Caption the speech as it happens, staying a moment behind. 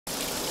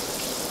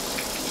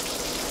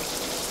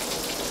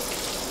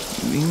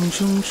命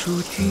中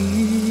注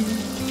定，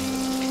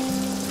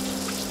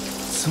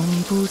从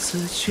不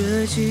自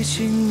觉记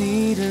起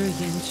你的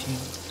眼睛，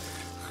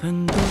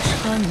很多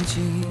场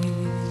景，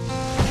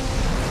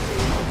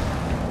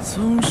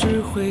总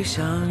是会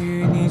想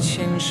与你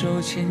牵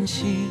手前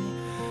行，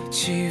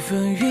几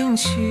分运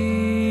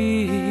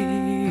气。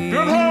别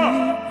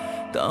怕，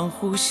当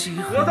呼吸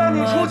和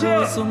耳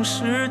朵总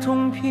是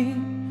同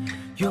频，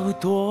有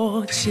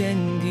多坚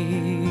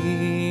定，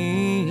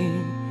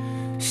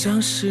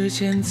像时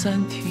间暂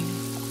停，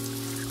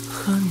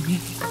和你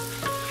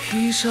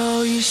一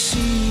朝一夕，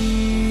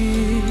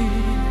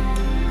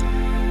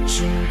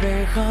准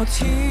备好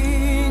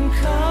停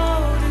靠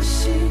的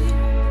心，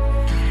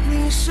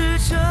你是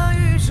这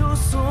宇宙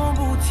从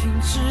不停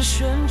止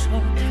旋转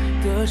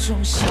的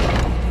中心。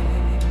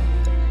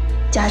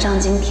加上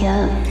今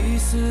天，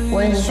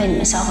我已经被你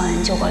们消防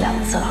员救过2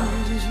次了。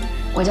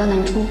我叫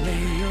南初。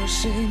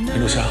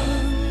林陆湘，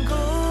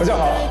大家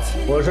好，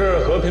我是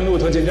和平路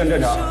特勤站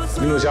站长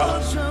林陆湘，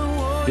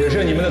也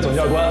是你们的总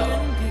教官。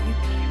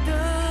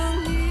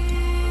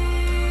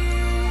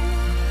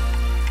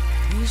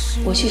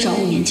我去找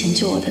5年前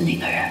救我的那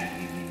个人。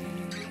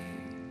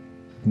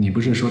你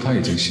不是说他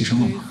已经牺牲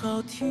了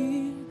吗？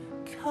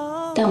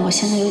但我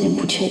现在有点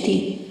不确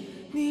定。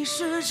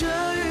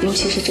尤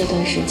其是这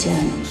段时间，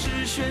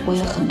我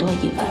有很多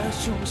疑问，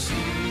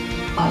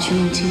我要去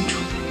弄清楚。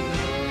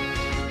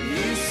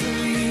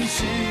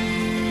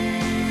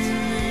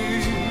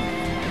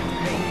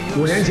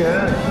5年前，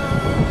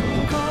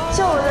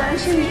救我的人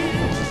是你。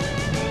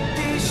地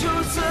球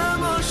怎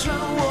么转，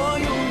我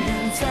永远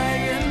在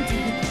原地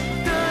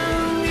等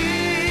你，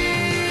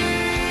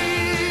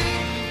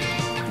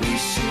你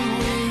是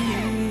唯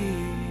一。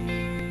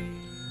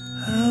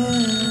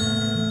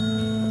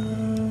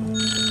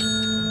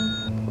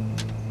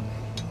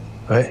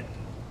喂，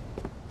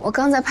我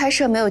刚在拍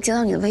摄，没有接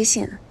到你的微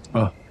信。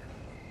啊，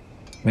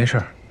没事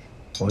儿，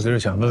我就是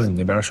想问问你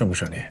那边顺不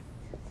顺利。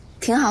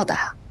挺好的。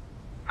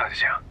那就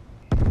行。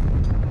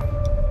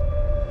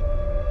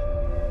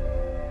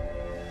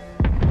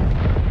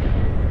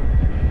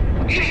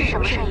这是什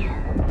么声音？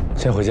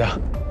先回家，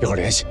一会儿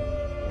联系。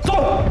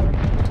走。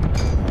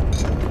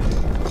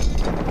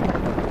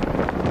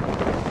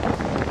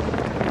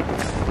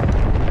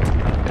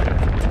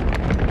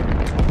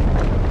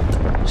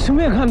什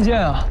么也看不见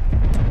啊！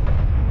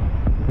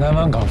南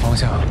湾港方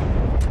向，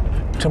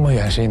这么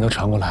远声音都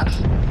传过来了，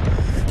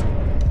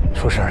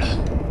出事了！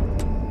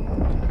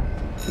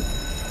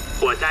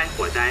火灾！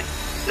火灾！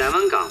南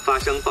湾港发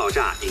生爆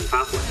炸，引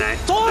发火灾。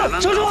走，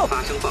车主！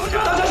发生爆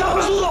炸，大家加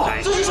快速度，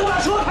自己手把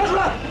车开出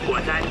来！火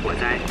灾！火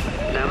灾！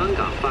南湾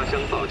港发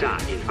生爆炸，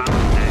引发火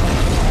灾。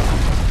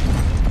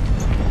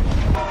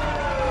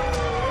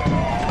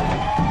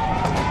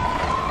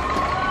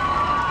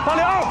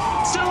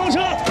802，消防车！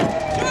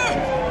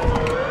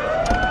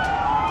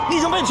你已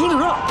经被停止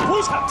了，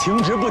危险！停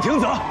止不停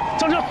走，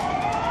上车！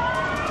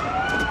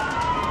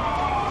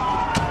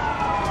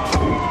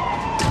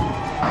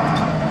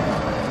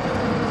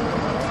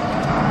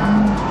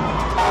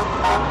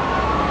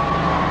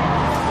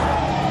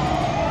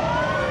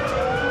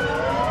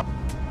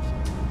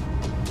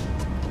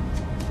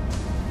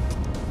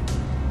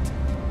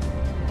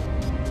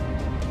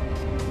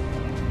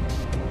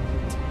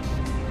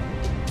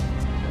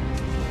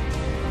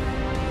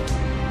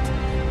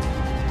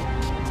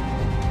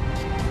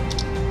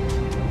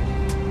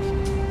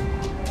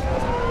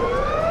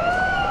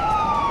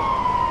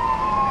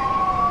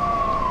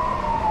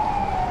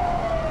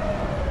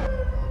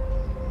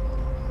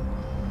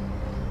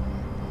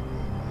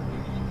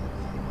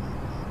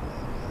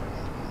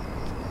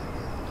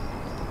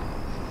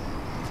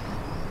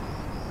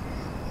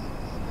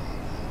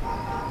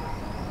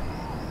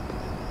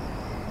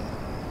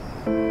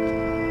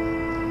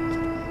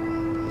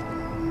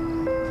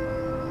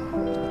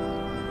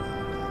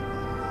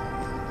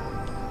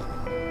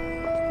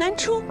南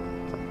初，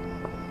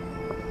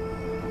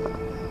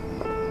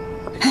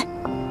哎，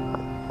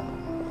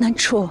南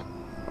初，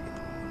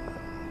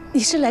你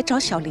是来找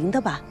小林的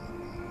吧？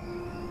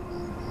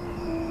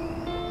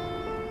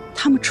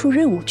他们出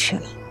任务去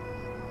了。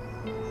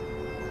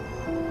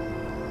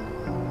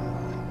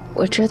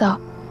我知道，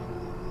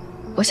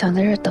我想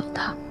在这儿等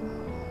他。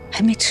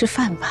还没吃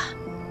饭吧？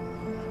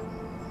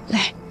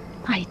来，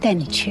阿姨带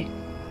你去。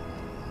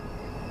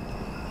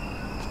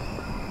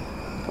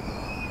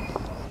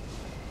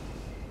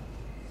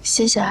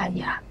谢谢阿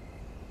姨啊，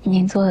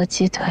您做的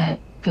鸡腿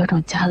有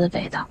种家的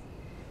味道。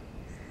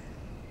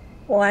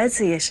我儿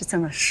子也是这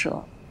么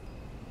说。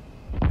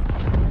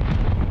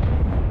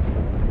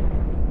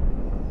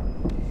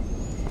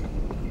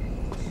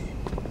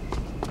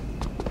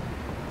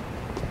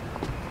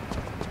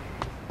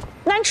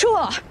南初，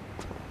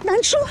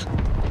南初，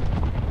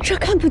这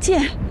看不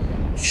见，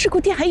事故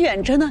地还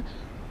远着呢，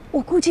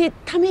我估计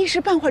他们一时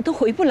半会儿都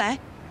回不来。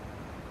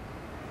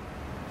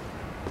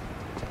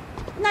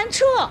南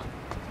初。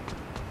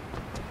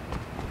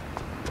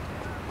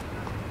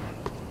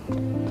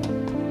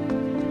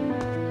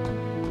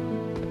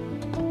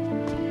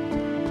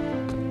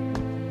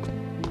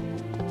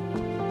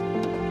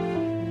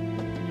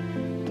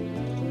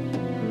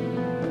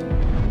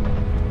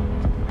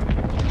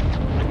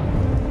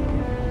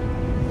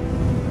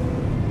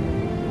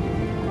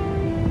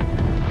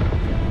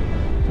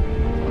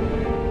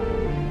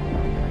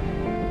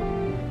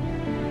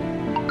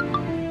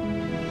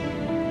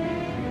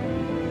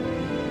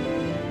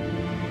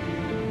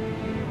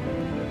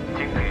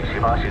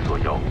8时左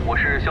右，我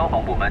市消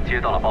防部门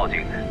接到了报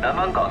警，南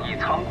湾港一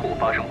仓库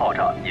发生爆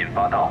炸，引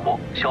发大火。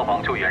消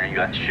防救援人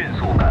员迅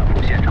速赶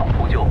赴现场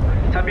扑救，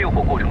在灭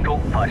火过程中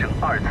发生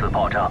2次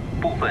爆炸，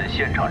部分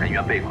现场人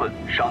员被困，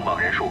伤亡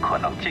人数可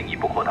能进一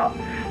步扩大。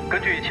根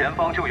据前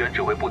方救援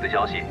指挥部的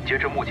消息，截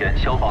至目前，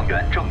消防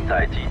员正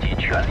在积极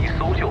全力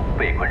搜救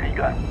被困人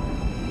员。